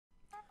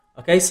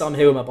Okay, so I'm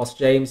here with my boss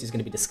James, who's going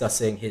to be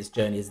discussing his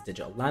journey as a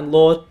digital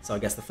landlord. So I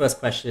guess the first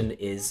question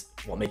is,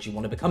 what made you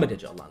want to become a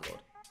digital landlord?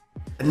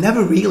 I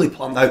never really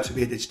planned out to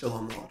be a digital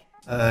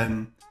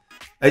landlord.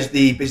 As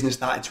the business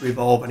started to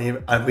evolve,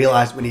 and I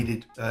realised we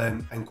needed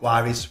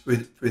inquiries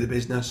through the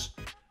business.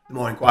 The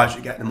more inquiries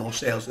we get, the more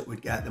sales that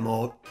we'd get, the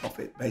more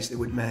profit basically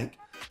we'd make.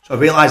 So I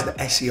realised that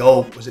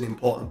SEO was an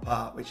important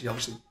part, which is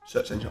obviously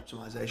search engine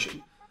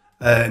optimization.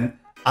 And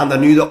I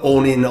knew that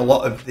owning a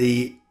lot of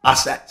the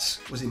assets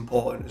was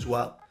important as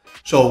well.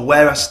 So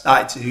where I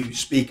started to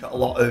speak at a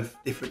lot of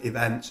different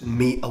events and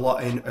meet a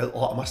lot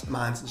of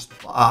masterminds and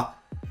stuff like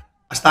that,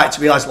 I started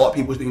to realise a lot of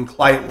people was doing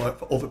client work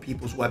for other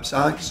people's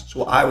websites.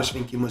 So what I was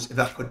thinking was, if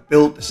I could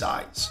build the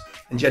sites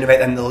and generate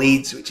them the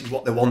leads, which is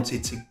what they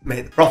wanted to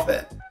make the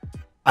profit,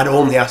 I'd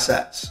own the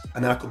assets,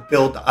 and then I could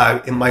build that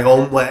out in my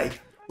own way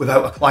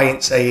without a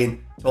client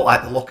saying, don't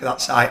like the look of that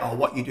site, or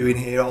what you're doing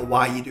here, or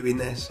why you're doing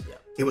this. Yeah.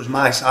 It was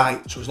my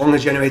site. So as long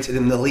as I generated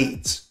them the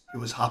leads, it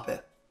was happy.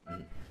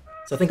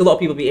 So I think a lot of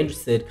people would be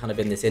interested kind of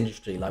in this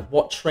industry. Like,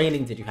 what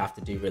training did you have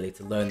to do really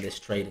to learn this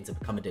trade and to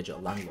become a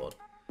digital landlord?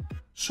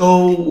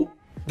 So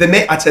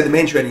I'd say the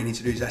main training you need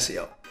to do is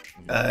SEO,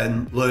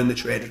 and learn the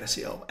trade of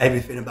SEO,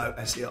 everything about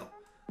SEO.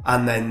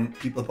 And then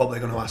people are probably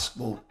going to ask,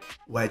 well,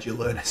 where do you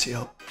learn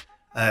SEO?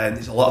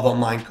 There's a lot of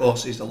online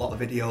courses, a lot of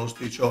videos,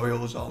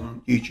 tutorials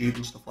on YouTube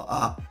and stuff like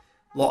that.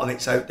 A lot of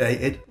it's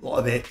outdated, a lot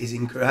of it is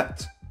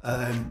incorrect.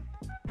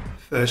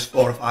 First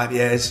 4 or 5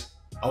 years,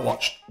 I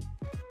watched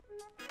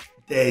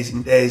days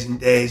and days and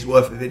days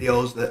worth of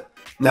videos that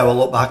now I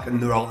look back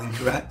and they're all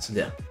incorrect.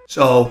 Yeah.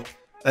 So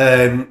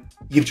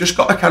you've just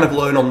got to kind of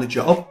learn on the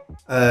job.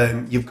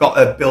 You've got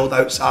to build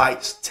out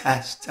sites,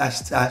 test.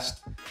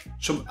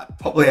 So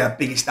probably our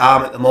biggest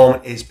arm at the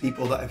moment is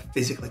people that are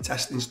physically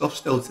testing stuff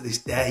still to this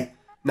day.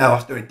 Now,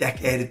 after a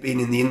decade of being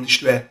in the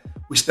industry,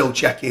 we're still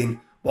checking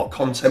what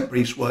content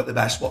briefs work the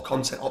best, what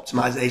content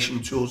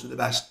optimization tools are the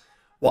best,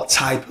 what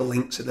type of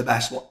links are the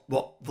best,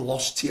 what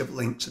velocity of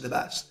links are the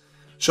best.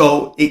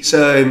 So it's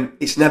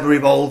never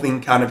evolving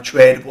kind of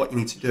trade of what you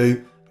need to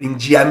do. But in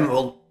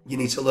general, you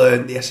need to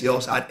learn the SEO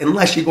side,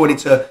 unless you're going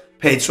into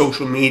paid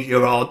social media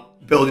or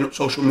building up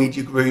social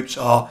media groups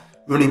or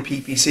running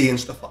PPC and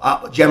stuff like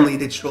that. But generally,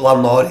 digital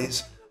landlord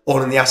is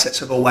owning the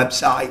assets of a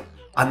website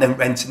and then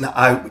renting that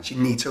out, which you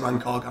need to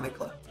rank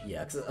organically.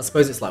 Yeah, because I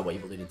suppose it's like what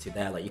you've alluded to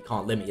there. Like, you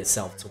can't limit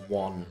yourself to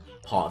one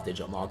part of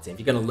digital marketing. If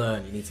you're going to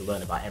learn, you need to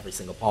learn about every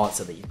single part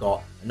so that you've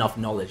got enough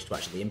knowledge to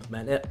actually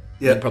implement it.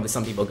 Yeah. I think probably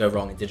some people go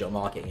wrong in digital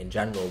marketing in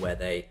general, where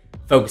they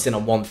focus in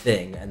on one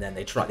thing and then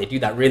they do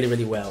that really,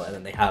 really well, and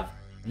then they have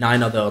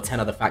 9 other or 10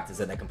 other factors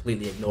that they're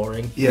completely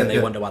ignoring, and they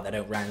wonder why they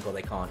don't rank or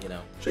they can't, So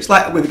it's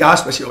like with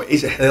regards to SEO, it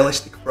is a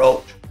holistic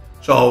approach.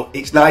 So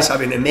it's nice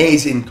having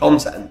amazing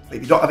content, but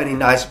if you don't have any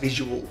nice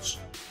visuals,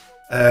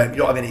 you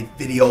don't have any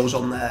videos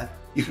on there,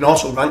 you can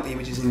also rank the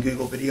images in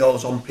Google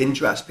videos on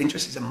Pinterest.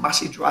 Pinterest is a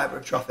massive driver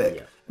of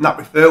traffic, and that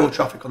referral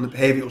traffic on the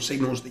behavioural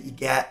signals that you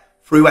get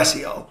through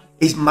SEO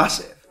is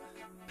massive.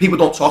 People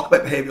don't talk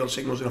about behavioural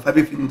signals enough.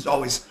 Everything's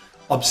always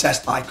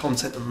obsessed by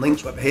content and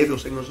links, where behavioural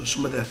signals are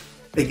some of the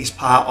biggest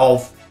part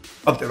of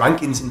the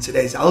rankings in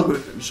today's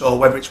algorithm. So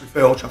whether it's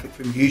referral traffic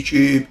from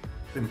YouTube,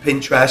 from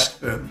Pinterest,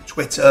 from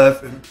Twitter,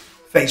 from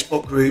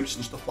Facebook groups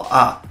and stuff like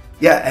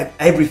that,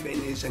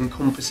 everything is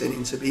encompassing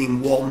into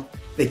being one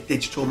big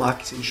digital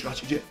marketing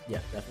strategy. Yeah,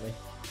 definitely.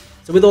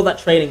 So with all that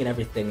training and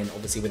everything, and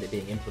obviously with it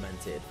being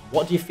implemented,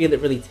 what do you feel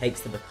it really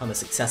takes to become a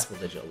successful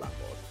digital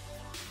landlord?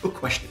 Good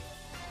question.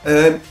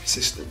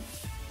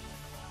 Persistence,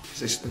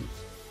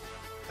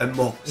 and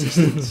more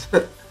persistence.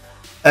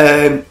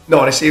 No,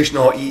 on a serious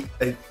note,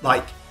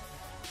 like,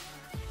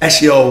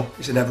 SEO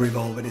is an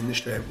ever-evolving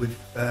industry. We've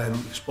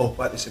spoke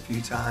about this a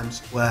few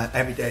times, where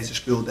every day is a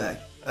school day.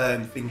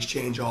 Things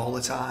change all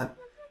the time.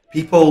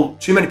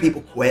 Too many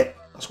people quit.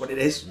 That's what it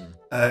is.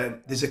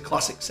 There's a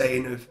classic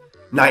saying of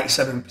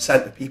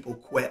 97% of people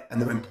quit,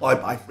 and they're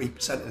employed by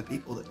 3% of the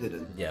people that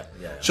didn't. Yeah.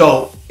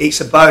 So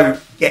it's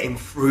about getting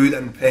through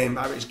them pain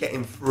barriers,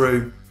 getting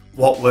through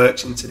what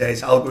works in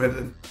today's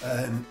algorithm,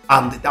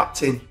 and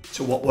adapting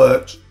to what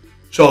works.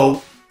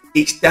 So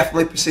it's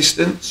definitely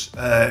persistence,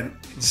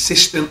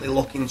 consistently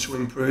looking to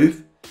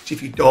improve. So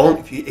if you don't,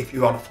 if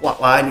you're on a flat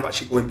line, you're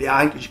actually going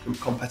behind because your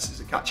competitors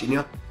are catching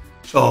you.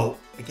 So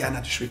again,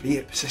 I just repeat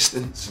it,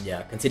 persistence.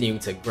 Yeah, continuing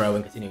to grow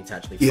and continuing to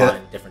actually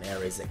find different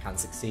areas that can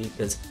succeed.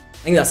 Because I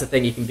think that's the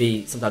thing, you can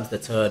be sometimes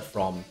deterred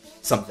from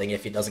something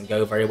if it doesn't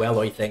go very well,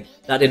 or you think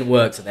that didn't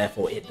work, so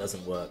therefore it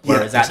doesn't work.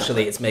 Whereas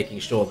actually it's making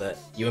sure that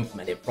you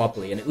implement it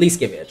properly and at least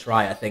give it a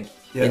try. I think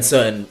in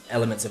certain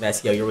elements of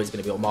SEO, you're always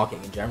going to be, or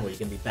marketing in general, you're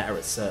going to be better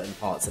at certain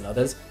parts than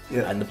others.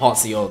 And the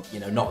parts that you're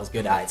not as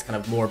good at, it's kind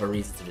of more of a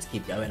reason to just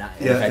keep going at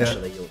it.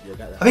 Eventually you'll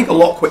get there. I think a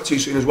lot quit too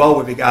soon as well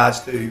with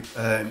regards to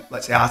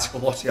let's say article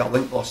velocity or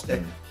link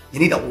velocity. You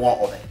need a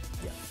lot of it.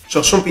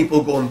 So some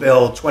people go and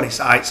build 20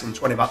 sites and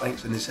 20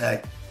 backlinks and they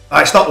say,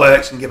 alright, it's not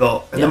works, and give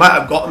up. And they might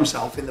have got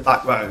themselves in the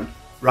background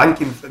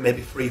ranking for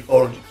maybe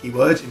 300-400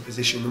 keywords in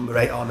position number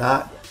 8 or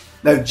 9.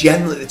 Now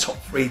generally the top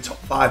 3, top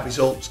 5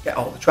 results get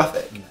all the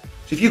traffic.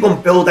 So So if you go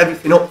and build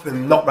everything up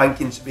from not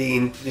ranking to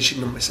being position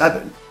number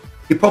 7,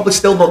 you're probably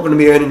still not going to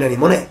be earning any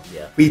money.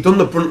 Yeah. But you've done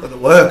the brunt of the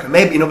work, and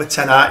maybe another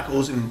 10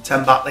 articles and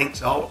 10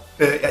 backlinks, or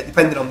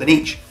depending on the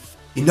niche.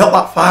 You're not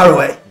that far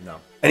away. No.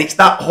 And it's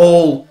that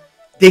whole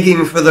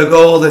digging for the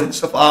gold and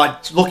stuff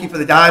like that, looking for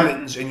the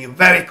diamonds, and you're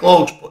very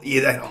close, but you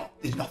then,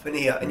 there's nothing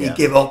here, and you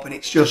give up, and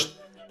it's just,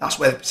 that's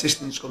where the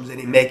persistence comes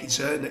in making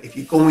certain that if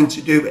you're going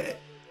to do it,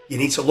 you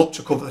need to look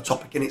to cover the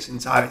topic in its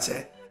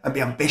entirety and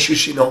be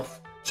ambitious enough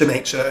to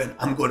make certain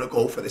I'm going to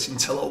go for this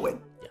until I win.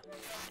 Yeah.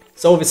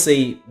 So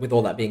obviously, with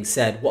all that being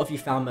said, what have you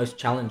found most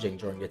challenging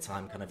during your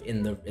time kind of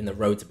in the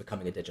road to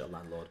becoming a digital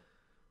landlord?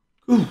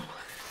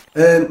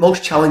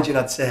 Most challenging,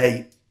 I'd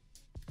say,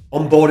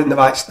 onboarding the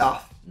right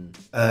staff.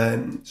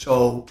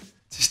 So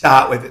to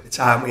start with, at the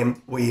time,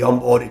 we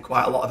onboarded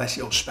quite a lot of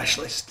SEO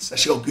specialists,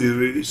 SEO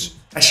gurus,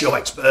 SEO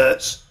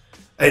experts,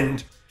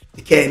 and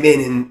they came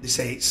in and they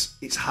say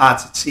it's hard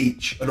to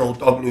teach an old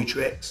dog new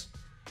tricks.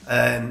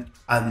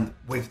 And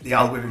with the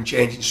algorithm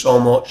changing so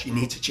much, you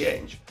need to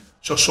change.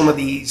 So some of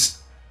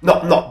these,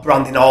 not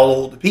branding all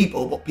older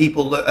people, but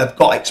people that have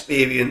got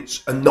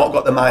experience and not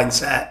got the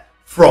mindset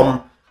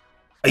from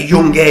a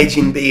young age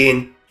in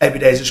being every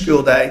day is a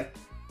school day,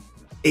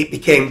 it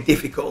became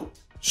difficult.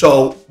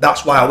 So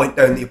that's why I went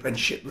down the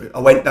apprenticeship route. I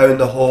went down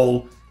the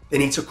whole, they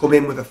need to come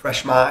in with a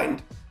fresh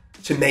mind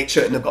to make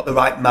certain they've got the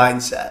right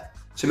mindset,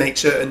 to make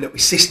certain that we're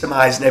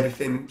systemizing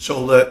everything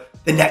so that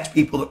the next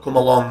people that come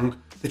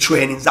along, the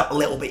training's that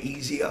little bit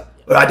easier.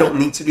 But I don't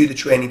need to do the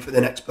training for the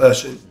next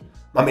person.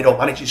 My middle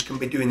managers can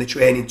be doing the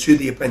training to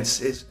the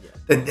apprentices.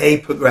 Then they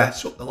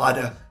progress up the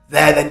ladder.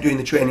 They're then doing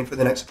the training for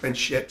the next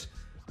apprenticeships.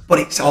 But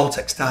it all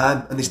takes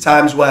time. And there's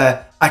times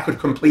where I could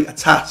complete a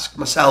task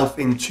myself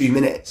in 2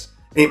 minutes.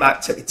 And it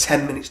might take me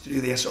 10 minutes to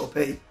do the SOP.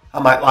 I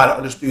might lie down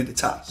and just do the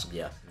task.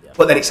 Yeah.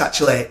 But then it's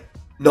actually,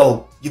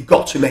 no, you've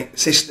got to make the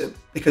system,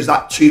 because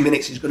that 2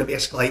 minutes is going to be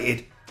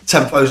escalated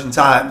 10,000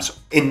 times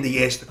in the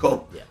years to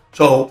come. Yeah.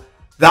 So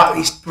that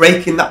is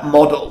breaking that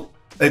model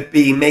of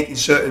making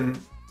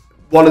certain.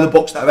 One of the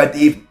books that I read,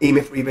 the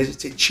E-Myth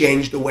Revisited,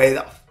 changed the way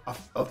that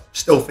I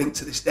still think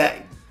to this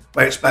day,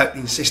 where it's about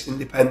being system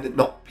dependent,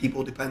 not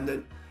people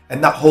dependent.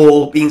 And that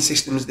whole being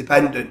systems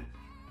dependent,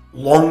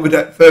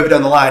 further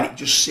down the line, it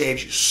just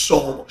saves you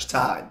so much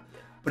time.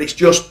 But it's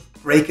just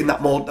breaking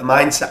that mold, the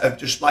mindset of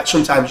just like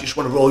sometimes you just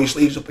want to roll your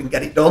sleeves up and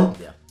get it done.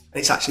 Yeah. And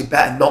it's actually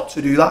better not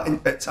to do that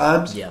at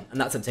times. Yeah, and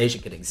that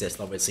temptation can exist,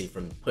 obviously,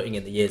 from putting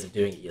in the years of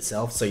doing it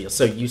yourself. So you're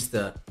so used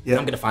to, I'm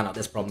going to find out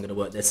this problem, I'm going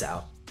to work this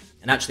out.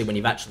 And actually, when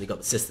you've actually got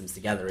the systems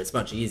together, it's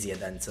much easier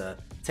then to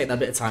take that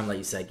bit of time, like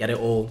you say, get it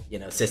all,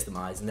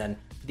 systemized. And then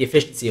for the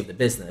efficiency of the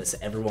business,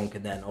 everyone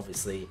can then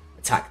obviously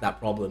attack that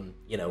problem,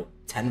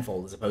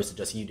 tenfold as opposed to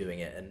just you doing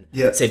it. And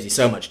it saves you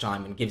so much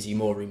time and gives you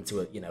more room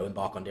to,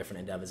 embark on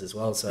different endeavors as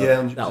well. So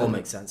that all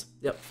makes sense.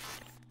 Yep.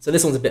 So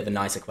this one's a bit of a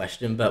nicer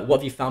question, but what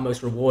have you found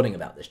most rewarding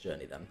about this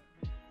journey then?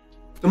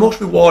 The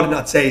most rewarding,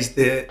 I'd say, is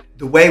the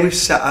way we've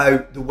set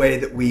out, the way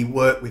that we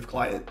work with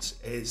clients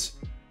is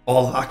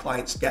all of our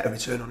clients get a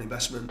return on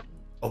investment,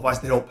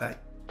 otherwise they don't pay.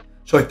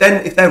 So if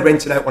they're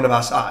renting out one of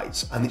our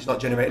sites and it's not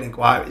generating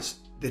inquiries,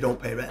 they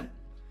don't pay rent.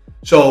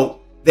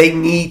 So they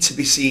need to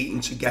be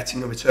seen to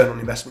getting a return on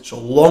investment. So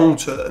long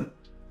term,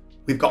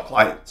 we've got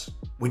clients.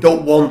 We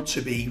don't want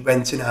to be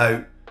renting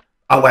out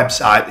our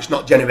website that's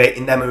not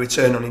generating them a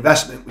return on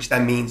investment, which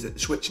then means that they're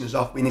switching us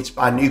off. We need to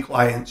find new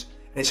clients,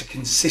 and it's a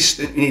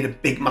consistent, we need a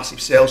big, massive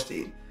sales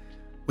team.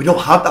 We don't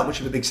have that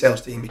much of a big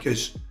sales team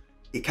because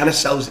it kind of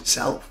sells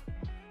itself.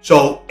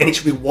 So, and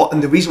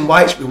the reason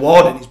why it's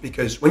rewarding is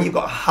because when you've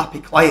got a happy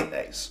client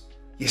base,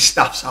 your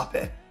staff's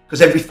happy.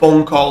 Because every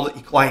phone call that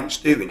your client's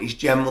doing is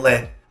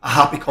generally a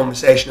happy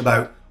conversation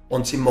about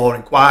wanting more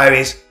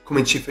inquiries,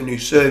 coming to you for new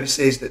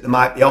services that they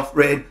might be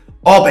offering,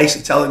 or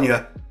basically telling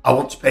you, I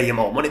want to pay you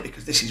more money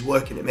because this is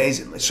working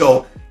amazingly.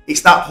 So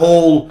it's that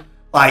whole,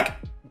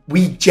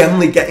 we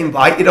generally get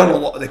invited on a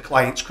lot of the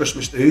clients'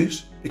 Christmas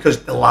dues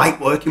because they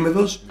like working with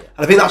us. Yeah.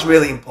 And I think that's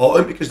really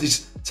important because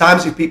there's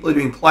times if people are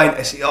doing client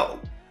SEO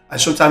and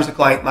sometimes the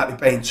client might be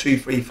paying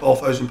 £2,000,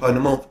 £3,000, £4,000 a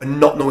month and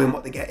not knowing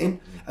what they're getting.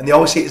 And they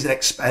always see it as an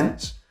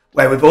expense,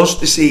 where with us,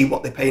 they see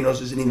what they're paying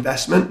us as an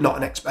investment, not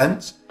an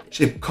expense. It's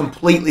a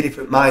completely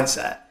different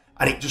mindset,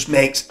 and it just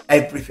makes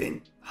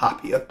everything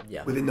happier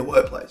within the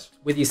workplace.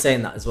 With you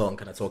saying that as well and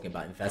kind of talking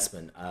about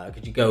investment,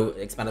 could you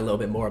expand a little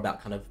bit more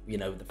about kind of,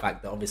 the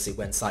fact that obviously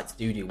when sites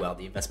do well,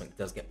 the investment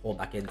does get pulled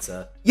back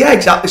into... Yeah,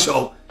 exactly.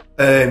 So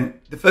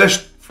the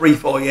first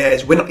 3-4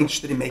 years, we're not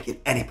interested in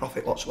making any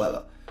profit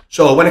whatsoever.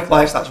 So when a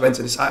client starts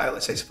renting a site out,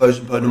 let's say it's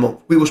 £1,000 a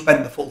month, we will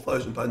spend the full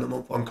 £1,000 a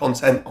month on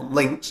content, on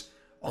links,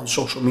 on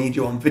social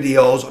media, on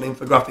videos, on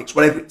infographics,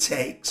 whatever it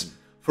takes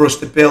for us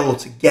to build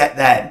to get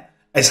them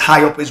as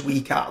high up as we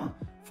can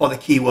for the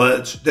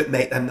keywords that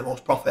make them the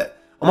most profit.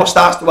 And what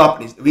starts to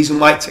happen is the reason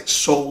why it takes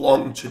so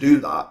long to do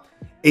that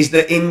is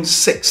that in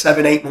 6,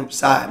 7, 8 months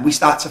time, we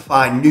start to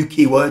find new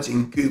keywords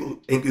in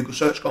Google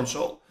Search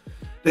Console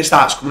that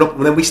starts coming up,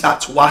 and then we start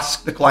to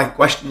ask the client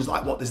questions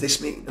like, what does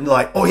this mean? And they're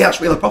like, oh yeah,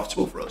 it's really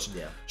profitable for us.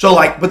 Yeah. So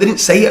but they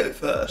didn't say it at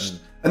first.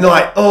 And they're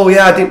like, oh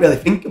yeah, I didn't really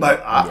think about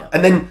that. Yeah.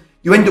 And then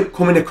you end up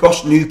coming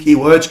across new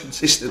keywords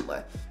consistently.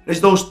 And as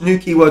those new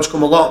keywords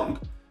come along,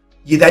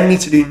 you then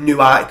need to do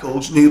new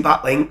articles, new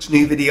backlinks,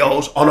 new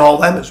videos on all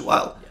them as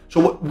well. Yeah.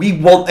 So we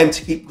want them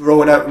to keep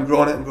growing out and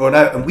growing out and growing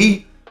out. And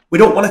we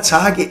don't want to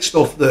target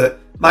stuff that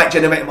might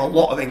generate them a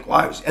lot of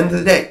inquiries. At the end of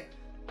the day,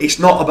 it's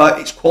not about,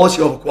 it's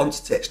quality over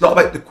quantity. It's not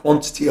about the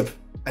quantity of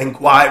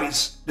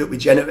inquiries that we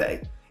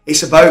generate.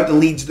 It's about the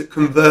leads that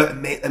convert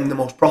and make them the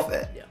most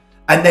profit. Yeah.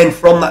 And then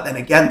from that, then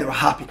again, they're a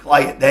happy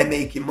client, they're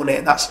making money,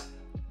 and that's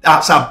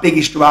our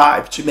biggest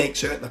drive, to make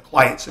certain the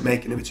clients are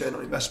making a return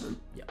on investment.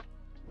 Yeah.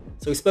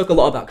 So we spoke a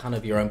lot about kind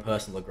of your own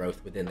personal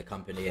growth within the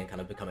company and kind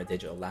of become a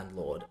digital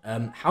landlord.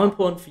 How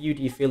important for you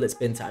do you feel it's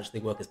been to actually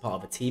work as part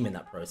of a team in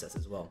that process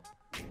as well?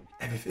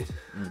 Everything,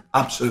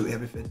 absolutely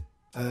everything.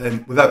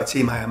 Without a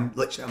team, I'm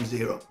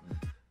zero.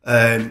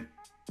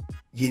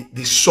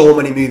 There's so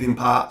many moving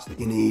parts that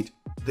you need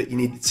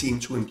the team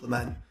to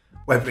implement,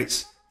 whether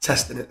it's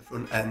testing at the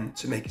front end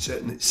to making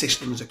certain that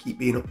systems are keep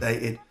being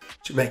updated,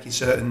 to making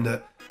certain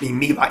that,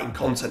 me writing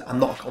content, I'm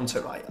not a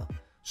content writer.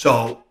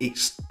 So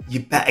you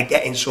better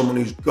get in someone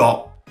who's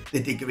got the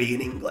degree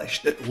in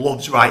English, that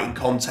loves writing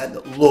content,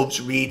 that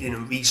loves reading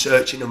and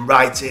researching and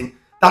writing.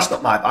 That's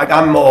not my bag.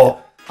 I'm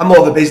more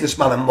of a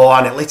businessman and more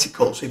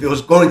analytical. So if I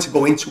was going to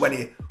go into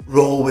any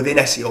role within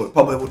SEO, it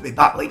probably would be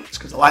backlinks,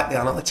 because I like the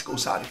analytical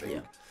side of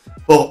things. Yeah.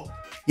 But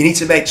you need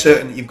to make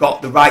certain that you've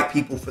got the right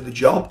people for the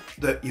job,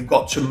 that you've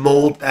got to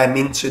mould them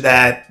into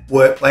their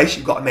workplace.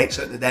 You've got to make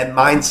certain that their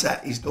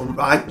mindset is done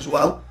right as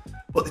well.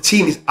 But the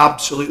team is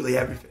absolutely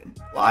everything.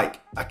 Like,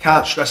 I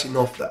can't stress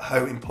enough that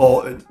how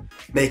important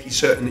making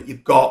certain that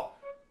you've got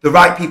the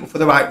right people for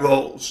the right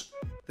roles,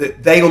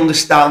 that they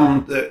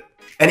understand that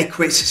any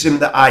criticism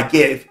that I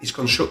give is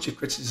constructive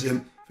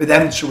criticism for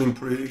them to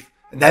improve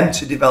and them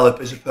to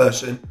develop as a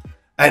person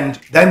and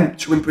them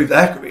to improve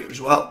their career as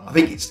well. I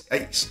think it's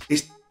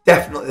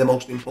definitely the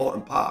most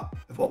important part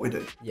of what we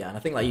do. Yeah, and I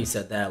think like you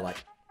said there,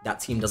 like, that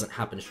team doesn't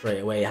happen straight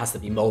away. It has to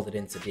be molded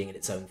into being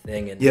its own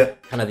thing, and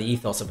kind of the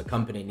ethos of a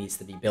company needs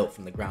to be built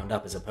from the ground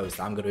up, as opposed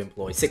to I'm going to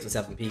employ 6 or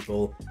 7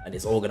 people and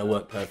it's all going to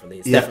work perfectly.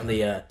 It's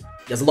definitely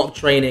there's a lot of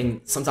training,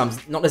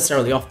 sometimes not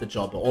necessarily off the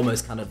job, but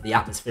almost kind of the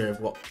atmosphere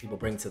of what people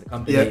bring to the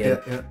company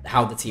and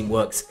how the team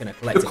works kind of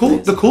collectively.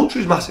 The culture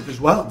is massive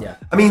as well. Yeah.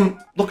 I mean,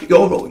 look at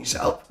your role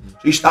yourself. So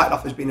you started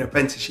off as being an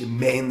apprentice, you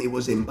mainly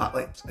was in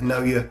backlinks, and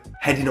now you're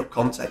heading up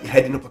content, you're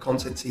heading up a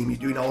content team, you're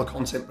doing all the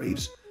content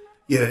briefs,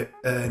 you're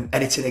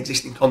editing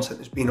existing content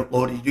that's been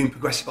uploaded, you're doing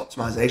progressive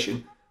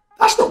optimization.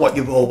 That's not what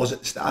your role was at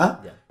the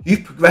start. Yeah.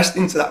 You've progressed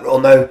into that role.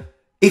 Now,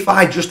 if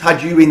I just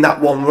had you in that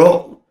one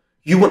role,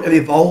 you wouldn't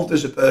have evolved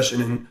as a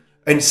person.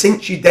 And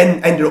since you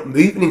then ended up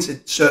moving into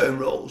certain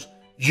roles,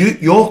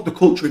 the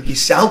culture of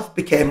yourself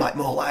became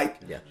more like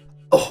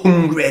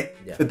hungry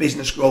for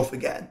business growth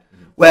again.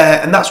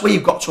 And that's where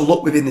you've got to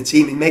look within the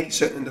team and making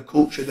certain in the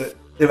culture that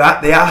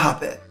they are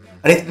happy.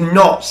 And if they're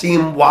not,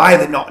 seeing why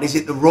they're not. And is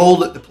it the role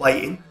that they're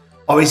playing?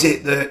 Or is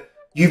it that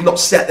you've not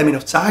set them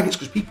enough targets?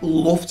 Because people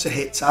love to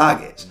hit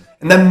targets.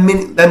 And then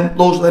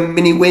loads of them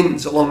mini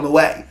wins along the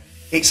way.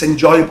 It's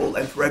enjoyable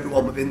then for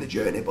everyone within the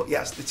journey. But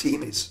yes,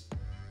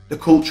 the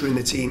culture in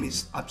the team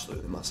is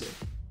absolutely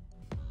massive.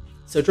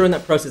 So during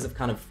that process of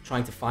kind of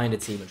trying to find a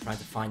team and trying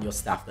to find your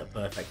staff that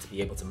are perfect to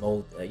be able to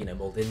mold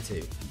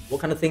into,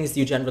 what kind of things do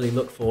you generally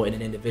look for in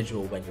an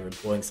individual when you're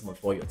employing someone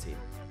for your team?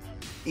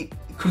 It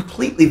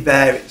completely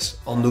varies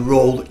on the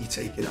role that you're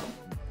taking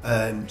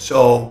on.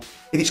 So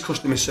if it's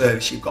customer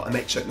service, you've got to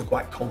make certain they're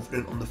quite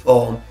confident on the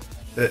phone,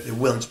 that they're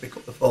willing to pick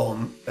up the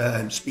phone,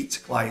 speak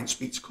to clients,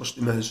 speak to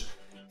customers.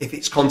 If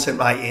it's content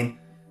writing,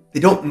 they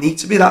don't need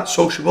to be that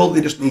sociable.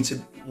 They just need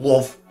to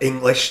love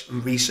English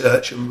and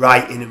research and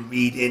writing and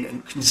reading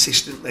and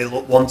consistently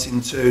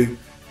wanting to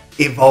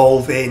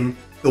evolve in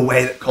the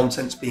way that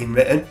content's being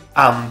written.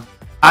 And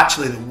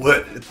actually the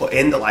work that they put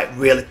in, they're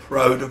really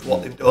proud of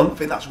what they've done. I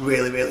think that's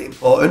really, really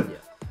important.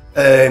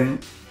 Yeah.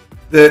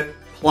 The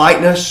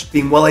politeness,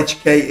 being well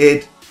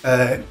educated,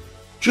 I'm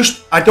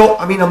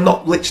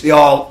not literally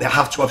all, they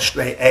have to have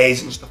straight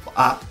A's and stuff like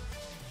that.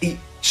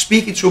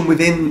 Speaking to them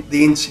within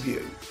the interview,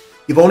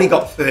 you've only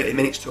got 30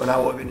 minutes to an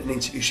hour in an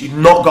interview, so you've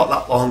not got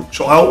that long.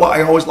 So what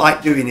I always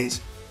like doing is,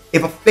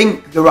 if I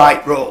think the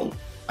right role,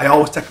 I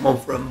always take them on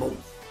for a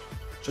month.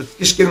 So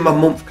just give them a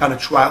month kind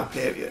of trial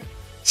period.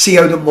 See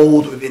how they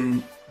mould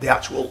within the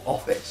actual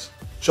office.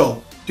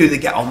 So do they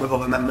get on with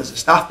other members of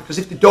staff? Because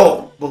if they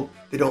don't, well,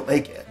 they don't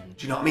make it.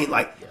 Do you know what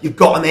I mean? You've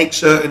got to make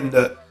certain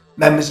that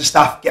members of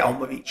staff get on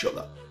with each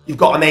other. You've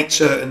got to make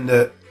certain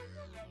that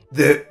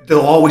they're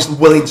always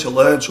willing to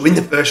learn. So in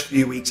the first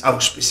few weeks, I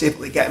will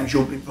specifically get them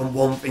jumping from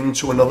one thing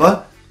to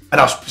another. And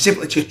I'll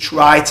specifically to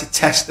try to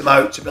test them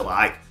out to be do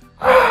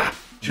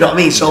you know what I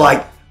mean? So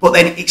but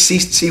then it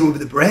ceased to see with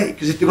the break.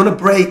 Because if they're going to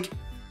break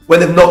when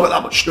they've not got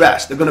that much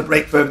stress, they're going to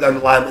break further down the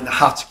line when they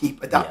have to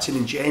keep adapting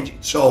and changing.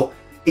 So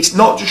it's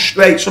not just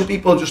straight. Some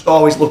people are just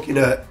always looking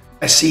at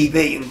a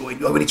CV and going,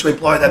 we need to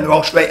employ them. They're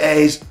all straight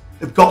A's.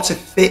 They've got to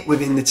fit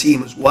within the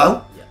team as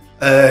well.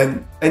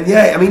 I think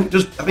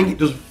it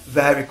does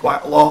vary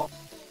quite a lot.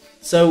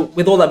 So,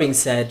 with all that being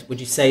said, would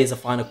you say, as a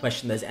final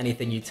question, there's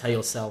anything you tell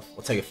yourself,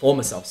 or tell your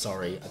former self,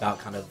 sorry, about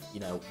kind of, you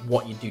know,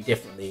 what you do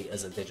differently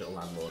as a digital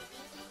landlord?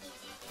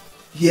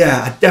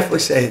 Yeah, I'd definitely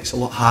say it's a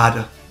lot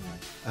harder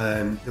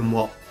than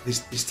what.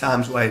 There's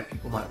times where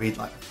people might read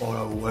like a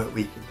 4-hour work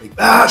week and think,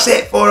 that's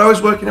it, 4 hours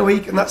working a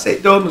week and that's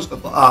it done and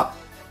stuff like that.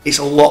 It's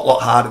a lot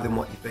harder than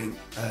what you think.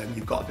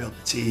 You've got to build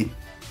a team.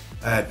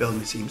 Building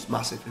the team's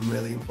massive and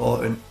really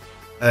important.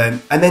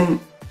 And then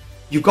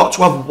you've got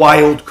to have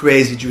wild,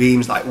 crazy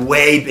dreams, like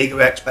way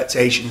bigger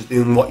expectations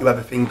than what you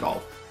ever think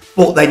of.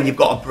 But then you've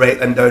got to break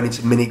them down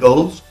into mini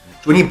goals.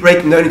 So when you break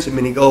them down into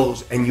mini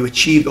goals and you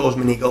achieve those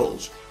mini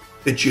goals,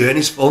 the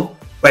journey's fun.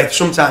 Where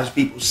sometimes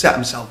people set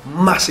themselves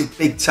massive,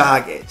 big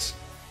targets,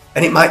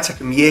 and it might take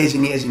them years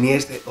and years and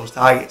years to hit those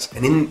targets.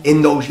 And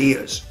in those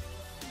years,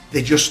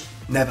 they're just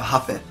never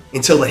happy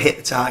until they hit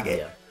the target.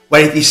 Yeah.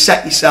 Where if you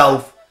set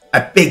yourself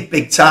a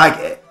big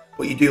target,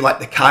 but you do like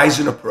the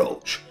Kaizen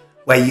approach,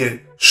 where you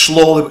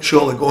slowly but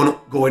surely going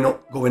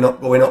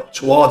up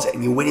towards it,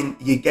 and you're winning,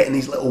 you're getting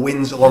these little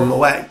wins along the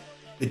way.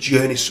 The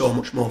journey's so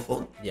much more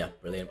fun. Yeah,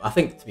 brilliant. I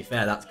think, to be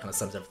fair, that kind of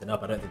sums everything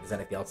up. I don't think there's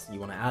anything else you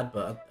want to add,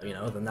 but, you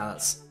know, other than that,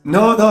 that's...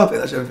 No, I think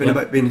that's everything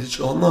about being a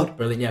digital landlord.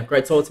 Brilliant, yeah.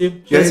 Great talk to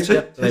you. Cheers.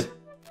 Yeah, you too.